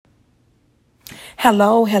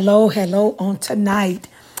Hello, hello, hello on tonight.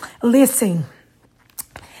 Listen,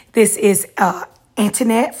 this is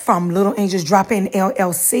Antoinette from Little Angels Drop In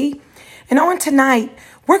LLC. And on tonight,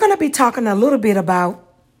 we're going to be talking a little bit about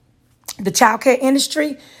the childcare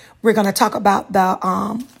industry. We're going to talk about the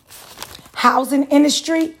housing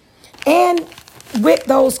industry. And with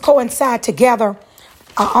those coincide together,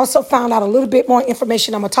 I also found out a little bit more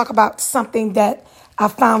information. I'm going to talk about something that I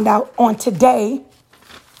found out on today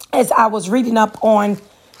as I was reading up on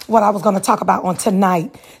what I was going to talk about on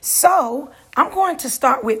tonight. So I'm going to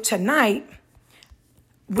start with tonight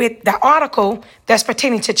with the article that's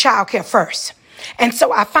pertaining to childcare first. And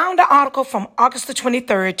so I found the article from August the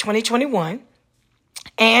 23rd, 2021,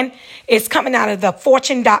 and it's coming out of the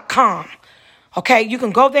fortune.com. Okay, you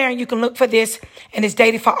can go there and you can look for this, and it's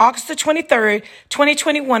dated for August the 23rd,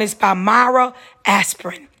 2021. It's by Myra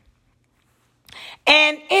Aspirin.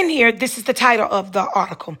 And in here, this is the title of the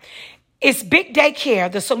article. Is big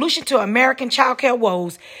daycare the solution to American childcare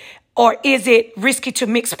woes, or is it risky to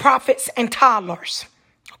mix profits and toddlers?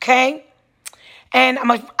 Okay? And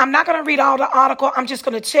I'm not going to read all the article. I'm just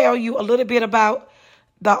going to tell you a little bit about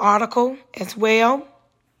the article as well.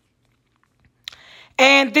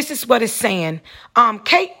 And this is what it's saying.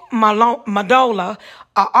 Kate Madola,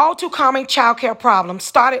 all too common childcare problem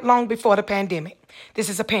started long before the pandemic. This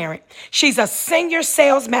is a parent. She's a senior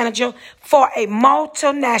sales manager for a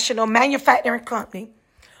multinational manufacturing company,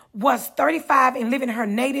 was 35 and living in her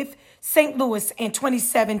native St. Louis in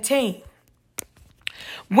 2017.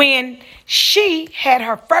 When she had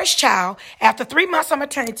her first child, after 3 months of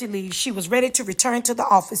maternity leave, she was ready to return to the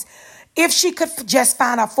office if she could just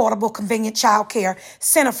find an affordable, convenient child care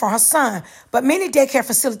center for her son. But many daycare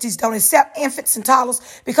facilities don't accept infants and toddlers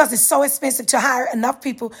because it's so expensive to hire enough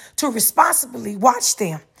people to responsibly watch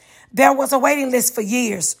them. There was a waiting list for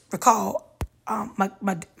years, recall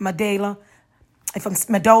Madola, if I'm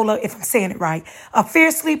saying it right, a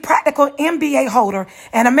fiercely practical MBA holder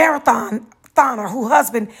and a marathoner whose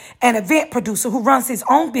husband, an event producer who runs his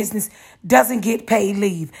own business, doesn't get paid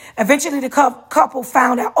leave. Eventually, the couple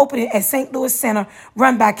found an opening at St. Louis Center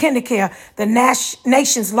run by KinderCare, the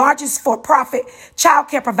nation's largest for-profit child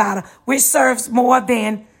care provider, which serves more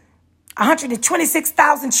than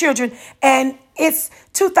 126,000 children and its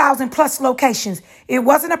 2,000 plus locations. It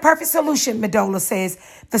wasn't a perfect solution, Madola says.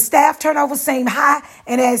 The staff turnover seemed high,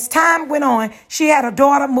 and as time went on, she had a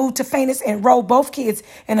daughter move to Phoenix and enroll both kids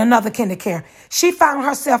in another KinderCare. She found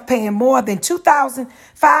herself paying more than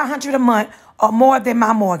 $2,500 a month, or more than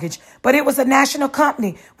my mortgage. But it was a national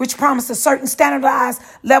company which promised a certain standardized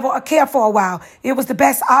level of care for a while. It was the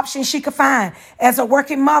best option she could find. As a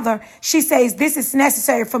working mother, she says this is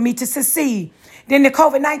necessary for me to succeed. Then the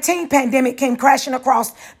COVID-19 pandemic came crashing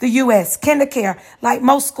across the U.S. KinderCare, like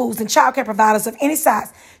most schools and childcare providers of any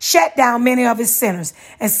size, shut down many of its centers.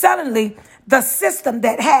 And suddenly, the system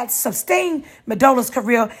that had sustained Madola's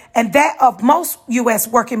career and that of most U.S.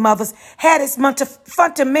 working mothers had its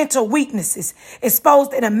fundamental weaknesses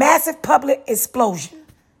exposed in a massive public explosion,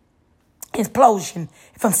 if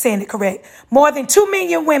I'm saying it correct. More than 2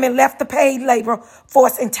 million women left the paid labor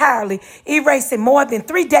force entirely, erasing more than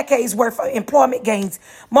 3 decades worth of employment gains.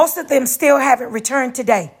 Most of them still haven't returned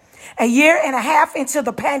today. A year and a half into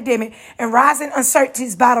the pandemic and rising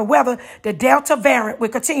uncertainties about whether the Delta variant will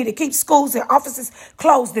continue to keep schools and offices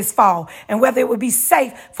closed this fall, and whether it would be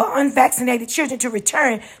safe for unvaccinated children to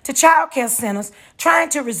return to child care centers, trying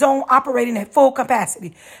to resume operating at full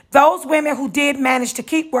capacity. Those women who did manage to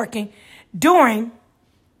keep working during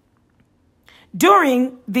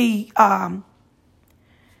the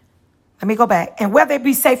let me go back. And whether it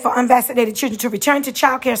be safe for unvaccinated children to return to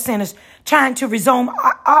child care centers, trying to resume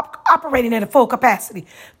operating at a full capacity.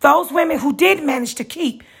 Those women who did manage to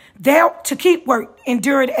keep work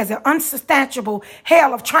endured as an unsubstantiable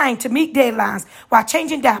hell of trying to meet deadlines while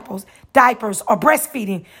changing diapers or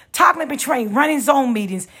breastfeeding, toggling between running zone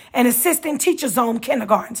meetings and assisting teacher zone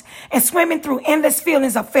kindergartens, and swimming through endless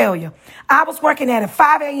feelings of failure. I was working at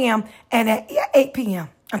 5 a.m. and at 8 p.m.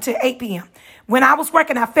 until 8 p.m. When I was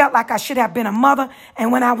working, I felt like I should have been a mother. And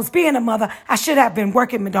when I was being a mother, I should have been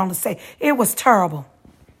working, Madonna say. It was terrible.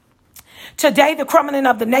 Today, the crumbling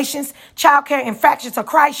of the nation's child care infractions a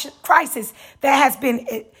crisis that has been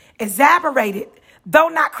exacerbated, though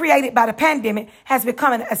not created by the pandemic, has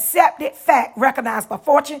become an accepted fact recognized by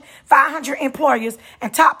Fortune 500 employers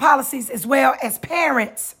and top policies, as well as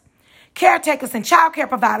parents, caretakers, and child care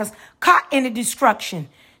providers caught in the destruction.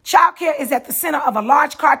 Child care is at the center of a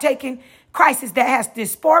large caretaking crisis that has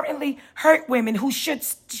disproportionately hurt women who should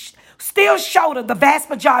still shoulder the vast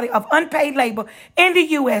majority of unpaid labor in the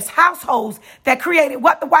U.S. households that created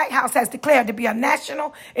what the White House has declared to be a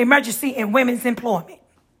national emergency in women's employment.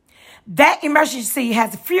 That emergency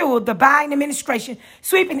has fueled the Biden administration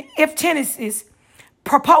sweeping if Tennessee's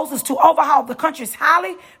proposals to overhaul the country's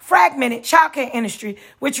highly fragmented childcare industry,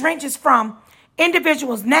 which ranges from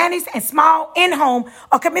individuals, nannies, and small in-home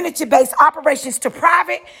or community-based operations to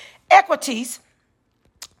private equities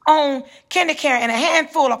own KinderCare and a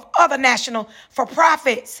handful of other national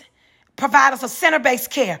for-profits providers of center-based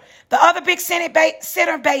care. The other big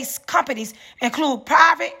center-based companies include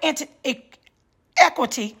private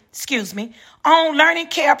owned learning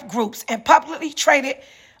care groups and publicly traded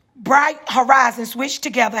Bright Horizons, which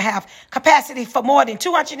together have capacity for more than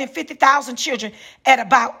 250,000 children at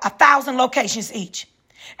about 1,000 locations each.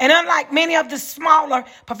 And unlike many of the smaller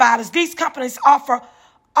providers, these companies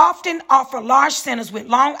often offer large centers with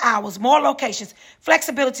long hours, more locations,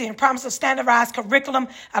 flexibility, and promise of standardized curriculum,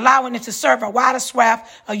 allowing it to serve a wider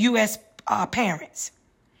swath of U.S. Parents.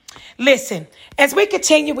 Listen, as we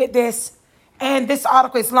continue with this, and this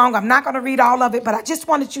article is long, I'm not going to read all of it, but I just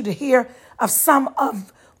wanted you to hear of some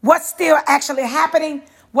of what's still actually happening,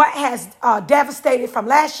 what has devastated from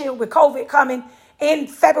last year with COVID coming in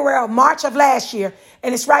February or March of last year.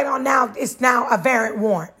 And it's right on now, it's now a variant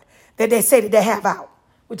warrant that they say that they have out,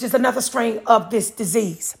 which is another strain of this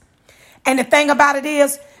disease. And the thing about it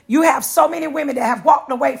is, you have so many women that have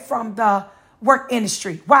walked away from the work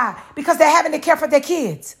industry. Why? Because they're having to care for their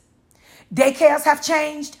kids. Daycares have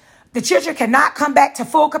changed. The children cannot come back to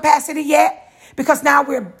full capacity yet because now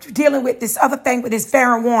we're dealing with this other thing with this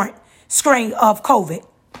variant warrant strain of COVID.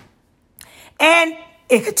 And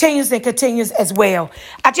it continues and continues as well.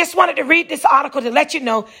 I just wanted to read this article to let you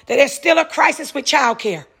know that there's still a crisis with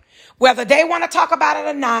childcare. Whether they want to talk about it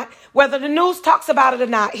or not, whether the news talks about it or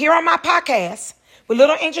not, here on my podcast, with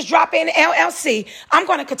Little Angels Drop In LLC, I'm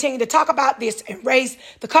going to continue to talk about this and raise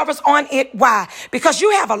the covers on it. Why? Because you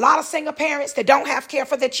have a lot of single parents that don't have care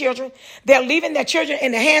for their children. They're leaving their children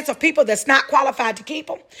in the hands of people that's not qualified to keep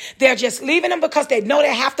them. They're just leaving them because they know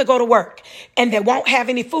they have to go to work and they won't have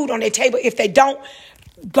any food on their table if they don't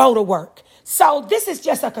go to work. So this is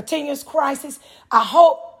just a continuous crisis. I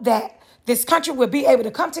hope that this country will be able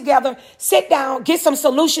to come together, sit down, get some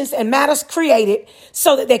solutions and matters created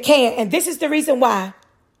so that they can. And this is the reason why,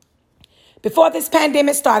 before this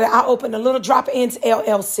pandemic started, I opened a Little Drop-Ins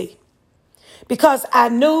LLC. Because I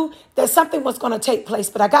knew that something was going to take place.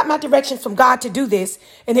 But I got my directions from God to do this,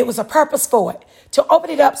 and it was a purpose for it. To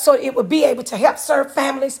open it up so it would be able to help serve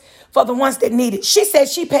families for the ones that need it. She said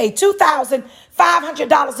she paid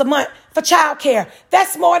 $2,500 a month for childcare.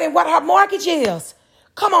 That's more than what her mortgage is.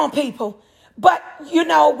 Come on, people. But, you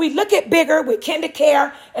know, we look at bigger with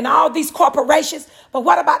KinderCare and all these corporations. But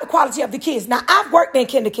what about the quality of the kids? Now, I've worked in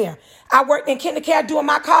KinderCare. I worked in KinderCare during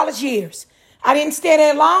my college years. I didn't stay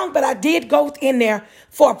there long, but I did go in there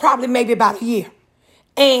for probably maybe about a year.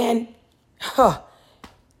 And I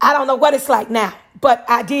don't know what it's like now, but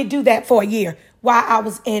I did do that for a year while I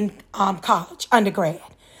was in college, undergrad.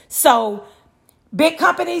 So big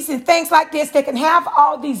companies and things like this, they can have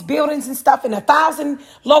all these buildings and stuff in 1,000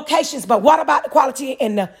 locations. But what about the quality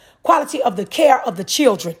and the quality of the care of the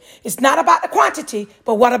children? It's not about the quantity,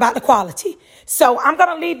 but what about the quality? So I'm going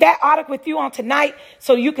to leave that article with you on tonight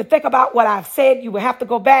so you can think about what I've said. You will have to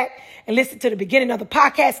go back and listen to the beginning of the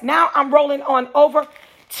podcast. Now I'm rolling on over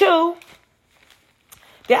to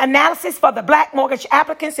the analysis for the black mortgage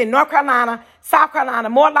applicants in North Carolina, South Carolina,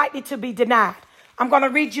 more likely to be denied. I'm going to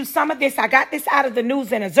read you some of this. I got this out of the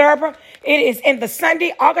News and Observer. It is in the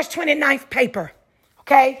Sunday, August 29th paper.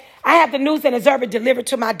 Okay? I have the News and Observer delivered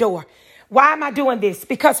to my door. Why am I doing this?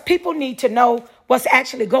 Because people need to know what's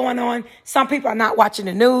actually going on. Some people are not watching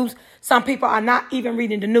the news. Some people are not even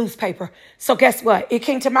reading the newspaper. So guess what? It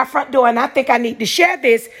came to my front door, and I think I need to share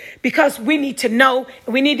this because we need to know,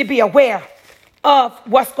 and we need to be aware of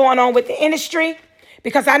what's going on with the industry.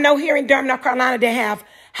 Because I know here in Durham, North Carolina, they have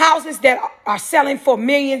houses that are selling for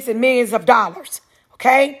millions and millions of dollars.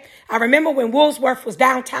 Okay? I remember when Woolworth was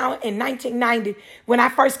downtown in 1990 when I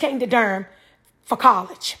first came to Durham for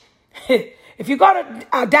college. If you go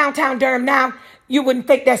to downtown Durham now, you wouldn't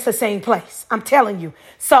think that's the same place. I'm telling you.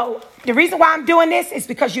 So the reason why I'm doing this is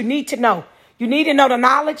because you need to know. You need to know the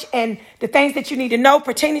knowledge and the things that you need to know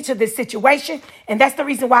pertaining to this situation. And that's the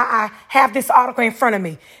reason why I have this article in front of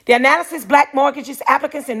me. The analysis, black mortgages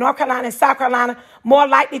applicants in North Carolina and South Carolina more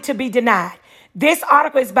likely to be denied. This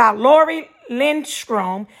article is by Lori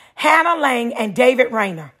Lindstrom, Hannah Lang, and David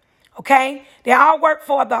Rayner. Okay? They all work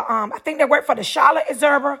for the, I think they work for the Charlotte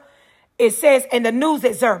Observer. It says in the News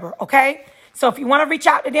Observer. Okay? So if you want to reach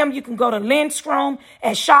out to them, you can go to Lindstrom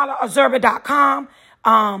at charlotteobserver.com.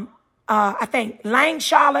 I think Lang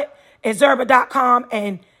Charlotte at Zerba.com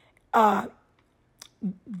and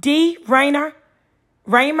D. Raymer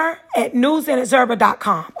at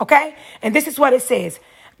newsandobserver.com. Okay? And this is what it says.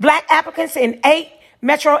 Black applicants in 8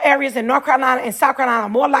 metro areas in North Carolina and South Carolina are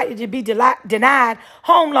more likely to be denied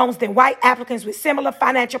home loans than white applicants with similar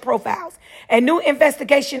financial profiles. A new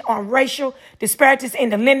investigation on racial disparities in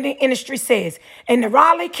the lending industry says in the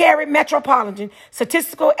Raleigh-Cary metropolitan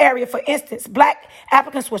statistical area, for instance, black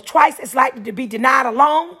applicants were twice as likely to be denied a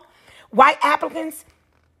loan. White applicants,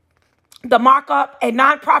 the markup, a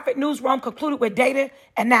nonprofit newsroom concluded with data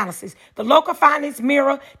analysis. The local findings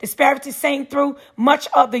mirror disparities seen through much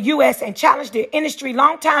of the U.S. and challenge the industry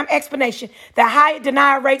long-time explanation that higher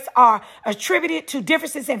denial rates are attributed to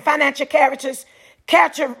differences in financial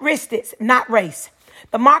characteristics, not race.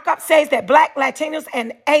 The markup says that Black, Latinos,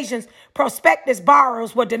 and Asians prospective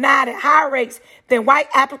borrowers were denied at higher rates than white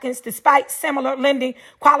applicants despite similar lending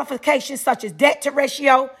qualifications such as debt to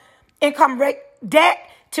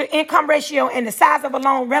income ratio and the size of a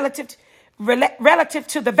loan relative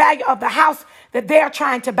to the value of the house that they are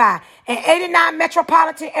trying to buy. In 89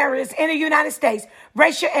 metropolitan areas in the United States,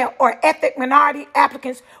 racial or ethnic minority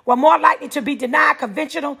applicants were more likely to be denied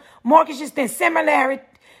conventional mortgages than similarly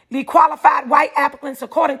qualified white applicants,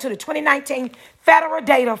 according to the 2019 federal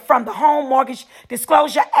data from the Home Mortgage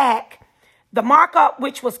Disclosure Act. The markup,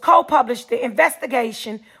 which was co-published the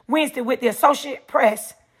investigation Wednesday with the Associated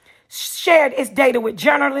Press, shared its data with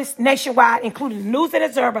journalists nationwide, including the News and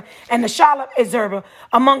Observer and the Charlotte Observer.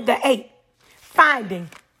 Among the findings,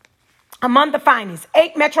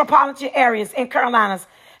 8 metropolitan areas in Carolinas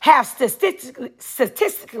have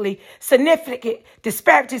statistically significant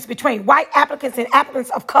disparities between white applicants and applicants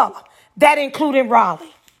of color. That including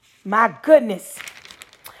Raleigh. My goodness.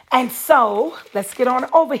 And so let's get on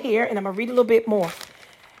over here, and I'm gonna read a little bit more.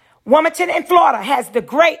 Wilmington in Florence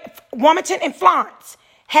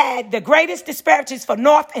had the greatest disparities for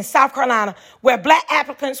North and South Carolina, where black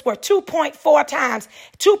applicants were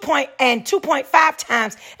 2.5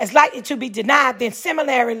 times as likely to be denied than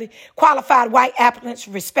similarly qualified white applicants,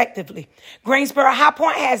 respectively. Greensboro High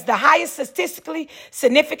Point has the highest statistically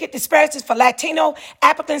significant disparities for Latino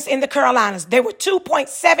applicants in the Carolinas. They were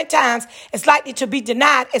 2.7 times as likely to be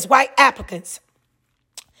denied as white applicants.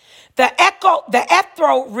 The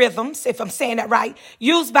ethrorhythms, if I'm saying that right,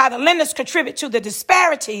 used by the lenders contribute to the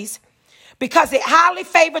disparities because it highly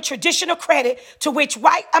favored traditional credit to which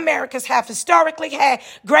white Americans have historically had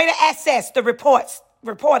greater access, the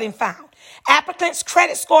reporting found. Applicants'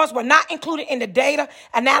 credit scores were not included in the data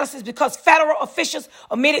analysis because federal officials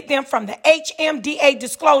omitted them from the HMDA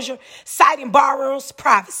disclosure, citing borrowers'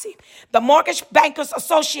 privacy. The Mortgage Bankers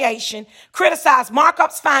Association criticized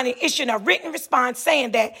markup's finding, issuing a written response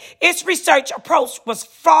saying that its research approach was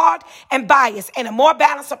flawed and biased, and a more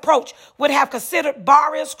balanced approach would have considered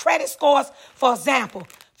borrowers' credit scores. For example,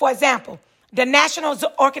 the National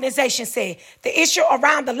Organization said the issue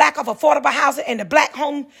around the lack of affordable housing and the black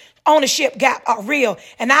home ownership gap are real,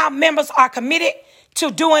 and our members are committed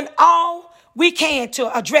to doing all we can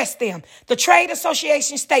to address them. The trade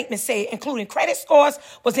association statement said including credit scores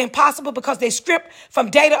was impossible because they stripped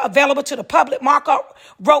from data available to the public. Markup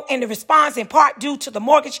wrote in the response in part due to the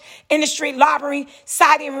mortgage industry lobbying,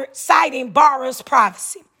 citing borrowers'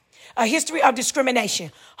 privacy. A history of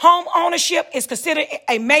discrimination. Home ownership is considered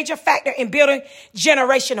a major factor in building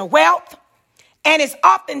generational wealth and is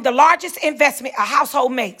often the largest investment a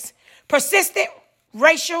household makes. Persistent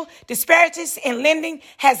racial disparities in lending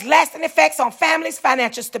has lasting effects on families'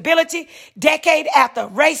 financial stability. Decade after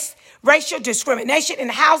racial discrimination in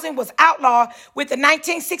housing was outlawed with the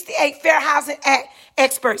 1968 Fair Housing Act,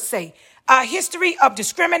 experts say. A history of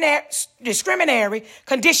discriminatory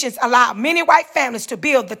conditions allowed many white families to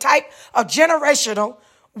build the type of generational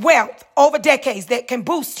wealth over decades that can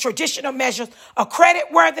boost traditional measures of credit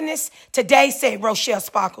worthiness today, said Rochelle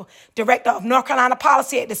Sparkle, director of North Carolina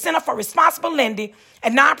policy at the Center for Responsible Lending, a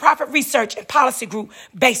nonprofit research and policy group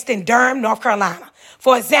based in Durham, North Carolina.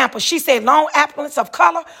 For example, she said loan applicants of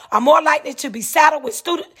color are more likely to be saddled with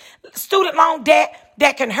student loan debt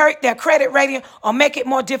that can hurt their credit rating or make it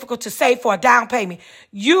more difficult to save for a down payment.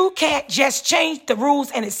 You can't just change the rules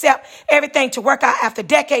and accept everything to work out after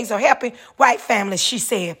decades of helping white families, she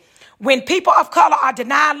said. When people of color are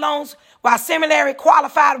denied loans while similarly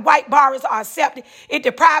qualified white borrowers are accepted, it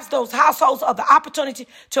deprives those households of the opportunity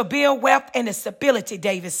to build wealth and stability,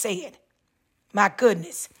 Davis said. My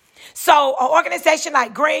goodness. So an organization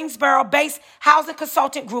like Greensboro-based Housing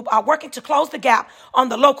Consultant Group are working to close the gap on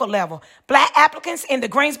the local level. Black applicants in the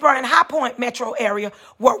Greensboro and High Point metro area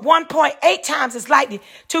were 1.8 times as likely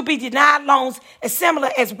to be denied loans as similar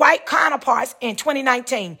as white counterparts in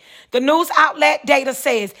 2019. The news outlet data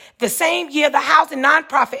says the same year the housing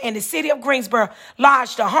nonprofit in the city of Greensboro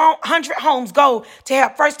lodged a 100 homes goal to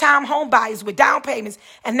help first-time home buyers with down payments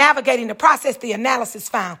and navigating the process, the analysis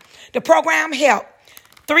found. The program helped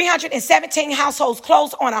 317 households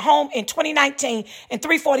closed on a home in 2019 and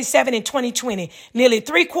 347 in 2020. Nearly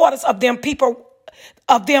 3/4 of them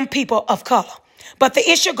people of color. But the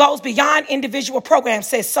issue goes beyond individual programs,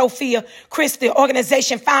 says Sophia Chris, the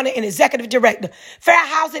organization founder and executive director. Fair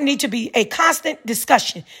housing needs to be a constant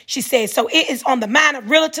discussion, she says. So it is on the mind of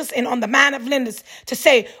realtors and on the mind of lenders to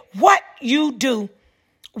say what you do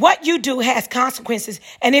has consequences.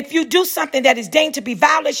 And if you do something that is deemed to be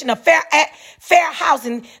violation of fair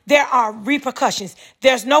housing, there are repercussions.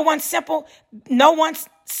 There's no one simple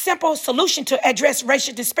solution to address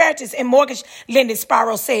racial disparities in mortgage lending,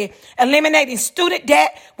 Sparrow said. Eliminating student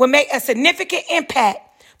debt will make a significant impact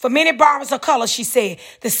for many borrowers of color, she said.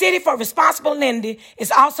 The City for Responsible Lending is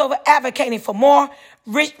also advocating for more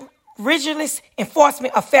rigorous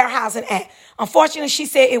enforcement of Fair Housing Act. Unfortunately, she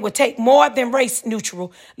said it would take more than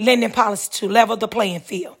race-neutral lending policy to level the playing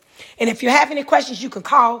field. And if you have any questions, you can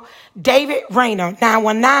call David Rayner,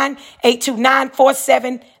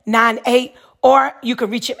 919-829-4798, or you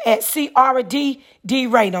can reach him at CRD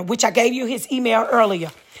Rayner, which I gave you his email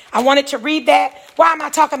earlier. I wanted to read that. Why am I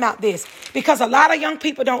talking about this? Because a lot of young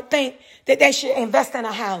people don't think that they should invest in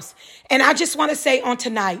a house. And I just want to say on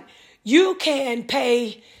tonight, you can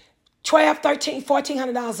pay $1,200, $1,300,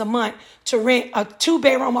 $1,400 a month to rent a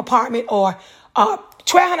 2-bedroom apartment or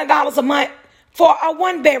 $1,200 a month for a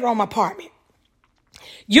 1-bedroom apartment.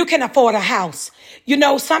 You can afford a house. You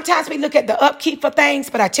know, sometimes we look at the upkeep for things,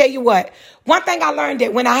 but I tell you what, one thing I learned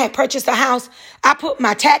that when I had purchased a house, I put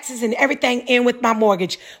my taxes and everything in with my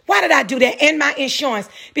mortgage. Why did I do that? And my insurance.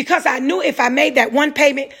 Because I knew if I made that one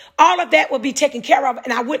payment, all of that would be taken care of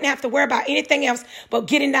and I wouldn't have to worry about anything else but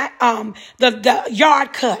getting that the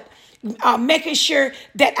yard cut. Making sure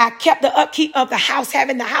that I kept the upkeep of the house,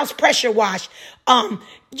 having the house pressure washed,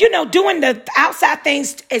 doing the outside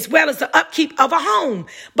things as well as the upkeep of a home.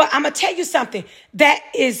 But I'm going to tell you something that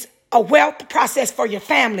is a wealth process for your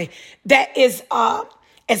family. That is,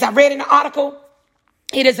 as I read in the article,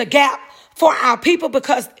 it is a gap for our people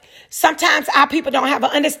because sometimes our people don't have an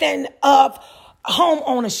understanding of home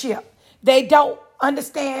ownership. They don't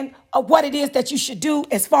understand what it is that you should do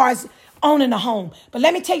as far as owning a home. But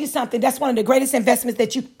let me tell you something. That's one of the greatest investments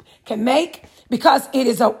that you can make because it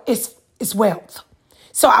is it's wealth.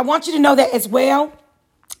 So I want you to know that as well.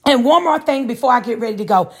 And one more thing before I get ready to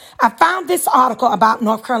go. I found this article about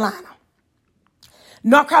North Carolina.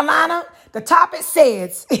 North Carolina, the topic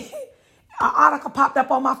says, an article popped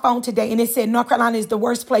up on my phone today and it said North Carolina is the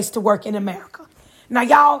worst place to work in America. Now,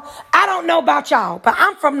 y'all, I don't know about y'all, but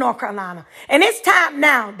I'm from North Carolina. And it's time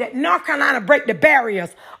now that North Carolina break the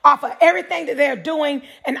barriers off of everything that they're doing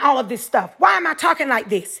and all of this stuff. Why am I talking like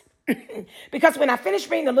this? Because when I finish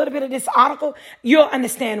reading a little bit of this article, you'll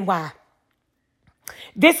understand why.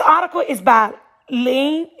 This article is by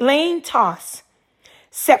Lane Toss,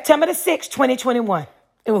 September the 6th, 2021.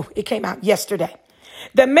 Ooh, it came out yesterday.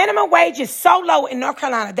 The minimum wage is so low in North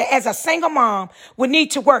Carolina that as a single mom would need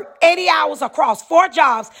to work 80 hours across 4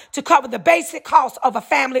 jobs to cover the basic cost of a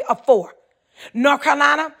family of 4. North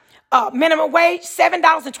Carolina, minimum wage,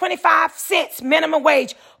 $7.25 minimum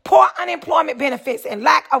wage. Poor unemployment benefits and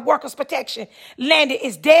lack of workers' protection landed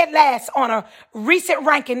is dead last on a recent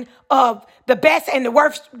ranking of the best and the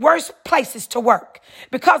worst places to work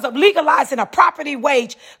because of legalizing a property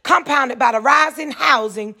wage compounded by the rising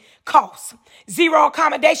housing costs. Zero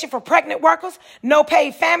accommodation for pregnant workers, no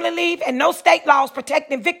paid family leave, and no state laws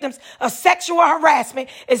protecting victims of sexual harassment.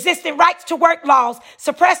 Existing rights to work laws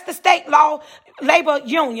suppress the state law labor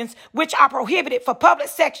unions, which are prohibited for public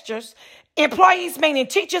sectors. Employees, meaning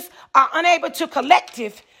teachers, are unable to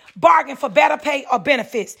collective bargain for better pay or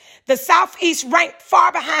benefits. The Southeast ranked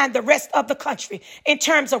far behind the rest of the country in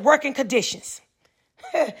terms of working conditions.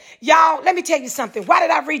 Y'all, let me tell you something. Why did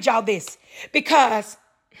I read y'all this? Because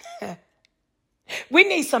we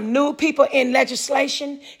need some new people in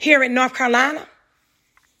legislation here in North Carolina.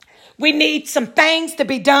 We need some things to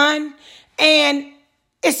be done, and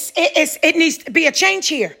it needs to be a change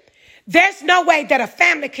here. There's no way that a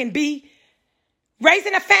family can be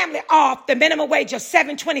raising a family off the minimum wage of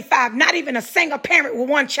 $7.25, not even a single parent with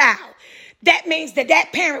one child. That means that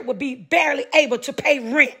parent would be barely able to pay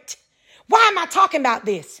rent. Why am I talking about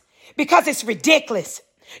this? Because it's ridiculous.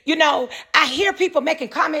 You know, I hear people making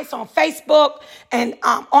comments on Facebook and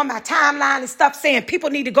on my timeline and stuff saying people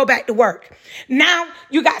need to go back to work. Now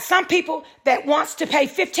you got some people that wants to pay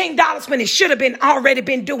 $15 when it should have been already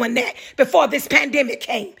been doing that before this pandemic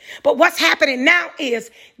came. But what's happening now is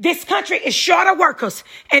this country is short of workers.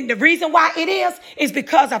 And the reason why it is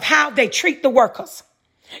because of how they treat the workers.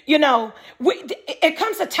 You know, it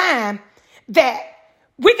comes a time that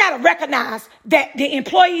we got to recognize that the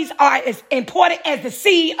employees are as important as the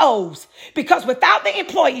CEOs, because without the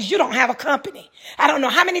employees, you don't have a company. I don't know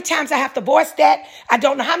how many times I have to voice that. I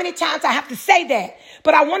don't know how many times I have to say that,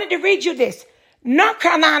 but I wanted to read you this. North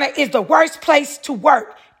Carolina is the worst place to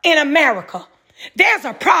work in America. There's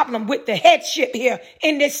a problem with the headship here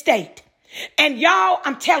in this state. And y'all,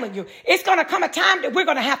 I'm telling you, it's going to come a time that we're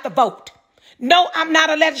going to have to vote. No, I'm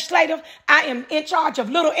not a legislator. I am in charge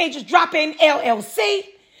of Little Angels Drop-In LLC.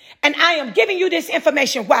 And I am giving you this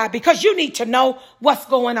information. Why? Because you need to know what's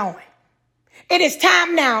going on. It is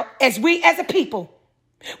time now, as a people,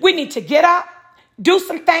 we need to get up, do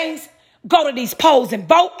some things, go to these polls and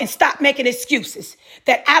vote, and stop making excuses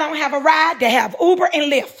that I don't have a ride. They have Uber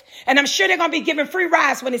and Lyft. And I'm sure they're going to be giving free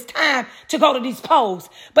rides when it's time to go to these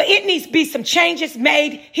polls. But it needs to be some changes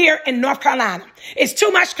made here in North Carolina. It's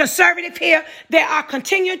too much conservative here. They are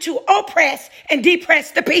continuing to oppress and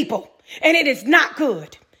depress the people. And it is not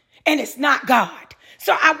good. And it's not God.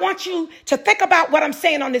 So I want you to think about what I'm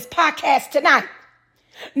saying on this podcast tonight.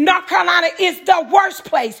 North Carolina is the worst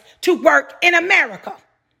place to work in America.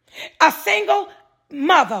 A single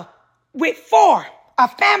mother with a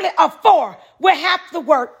family of 4 will have to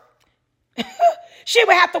work. She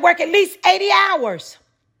would have to work at least 80 hours.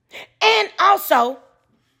 And also,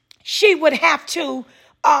 she would have to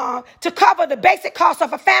cover the basic cost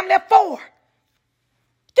of a family of 4.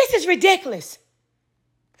 This is ridiculous.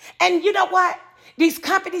 And you know what? These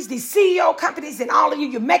companies, these CEO companies, and all of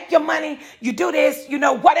you make your money, you do this,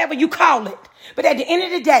 whatever you call it. But at the end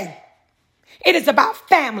of the day, it is about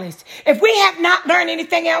families. If we have not learned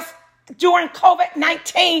anything else during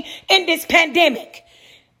COVID-19 in this pandemic,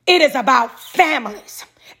 it is about families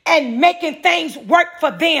and making things work for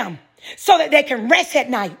them so that they can rest at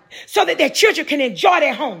night, so that their children can enjoy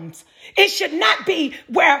their homes. It should not be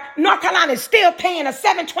where North Carolina is still paying a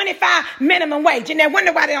 $7.25 minimum wage. And they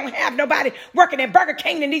wonder why they don't have nobody working at Burger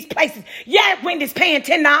King in these places. Yeah, Wendy's paying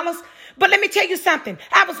 $10. But let me tell you something.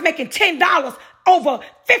 I was making $10 over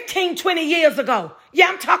 15, 20 years ago. Yeah,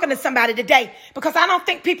 I'm talking to somebody today because I don't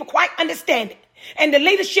think people quite understand it. And the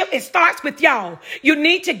leadership, it starts with y'all. You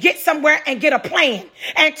need to get somewhere and get a plan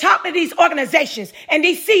and talk to these organizations and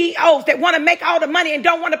these CEOs that want to make all the money and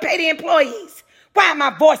don't want to pay the employees. Why am I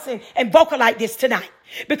voicing and vocal like this tonight?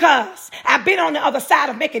 Because I've been on the other side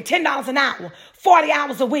of making $10 an hour, 40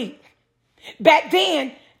 hours a week. Back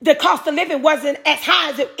then, the cost of living wasn't as high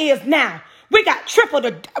as it is now. We got triple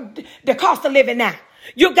the cost of living now.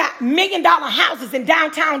 You got $1 million houses in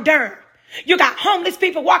downtown Durham. You got homeless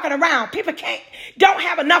people walking around. People don't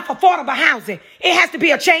have enough affordable housing. It has to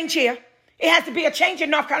be a change here. It has to be a change in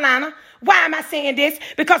North Carolina. Why am I saying this?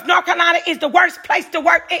 Because North Carolina is the worst place to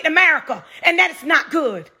work in America. And that is not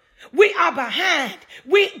good. We are behind.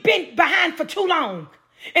 We've been behind for too long.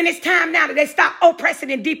 And it's time now that they stop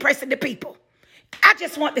oppressing and depressing the people. I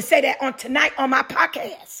just want to say that on tonight on my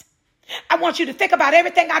podcast. I want you to think about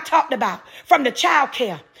everything I talked about, from the child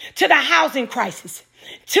care to the housing crisis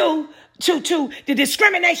to the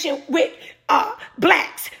discrimination with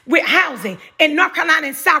blacks with housing in North Carolina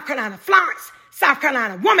and South Carolina, Florence, South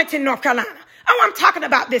Carolina, Wilmington, North Carolina. Oh, I'm talking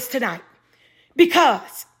about this tonight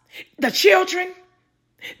because the children,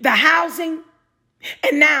 the housing,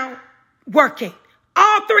 and now working.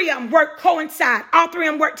 All 3 of them coincide. All 3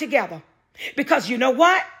 of them work together. Because you know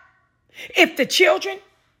what? If the children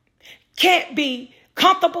can't be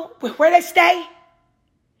comfortable with where they stay,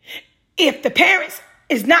 if the parents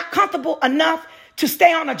is not comfortable enough to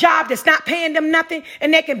stay on a job that's not paying them nothing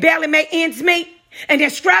and they can barely make ends meet and they're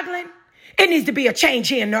struggling, it needs to be a change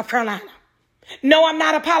here in North Carolina. No, I'm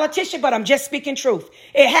not a politician, but I'm just speaking truth.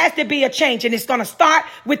 It has to be a change, and it's going to start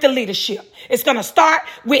with the leadership. It's going to start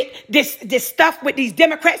with this stuff with these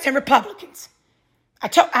Democrats and Republicans.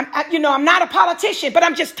 I'm not a politician, but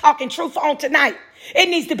I'm just talking truth on tonight. It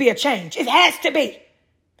needs to be a change. It has to be.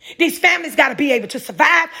 These families got to be able to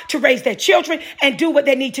survive, to raise their children, and do what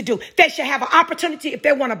they need to do. They should have an opportunity if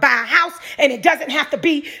they want to buy a house, and it doesn't have to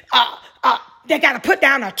be, they got to put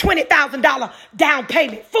down a $20,000 down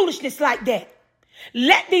payment. Foolishness like that.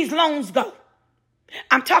 Let these loans go.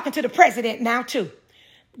 I'm talking to the president now, too.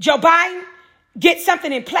 Joe Biden, get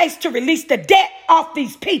something in place to release the debt off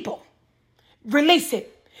these people. Release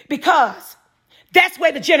it, because That's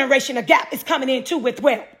where the generational gap is coming in too with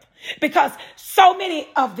wealth. Because so many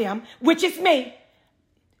of them, which is me,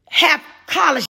 have college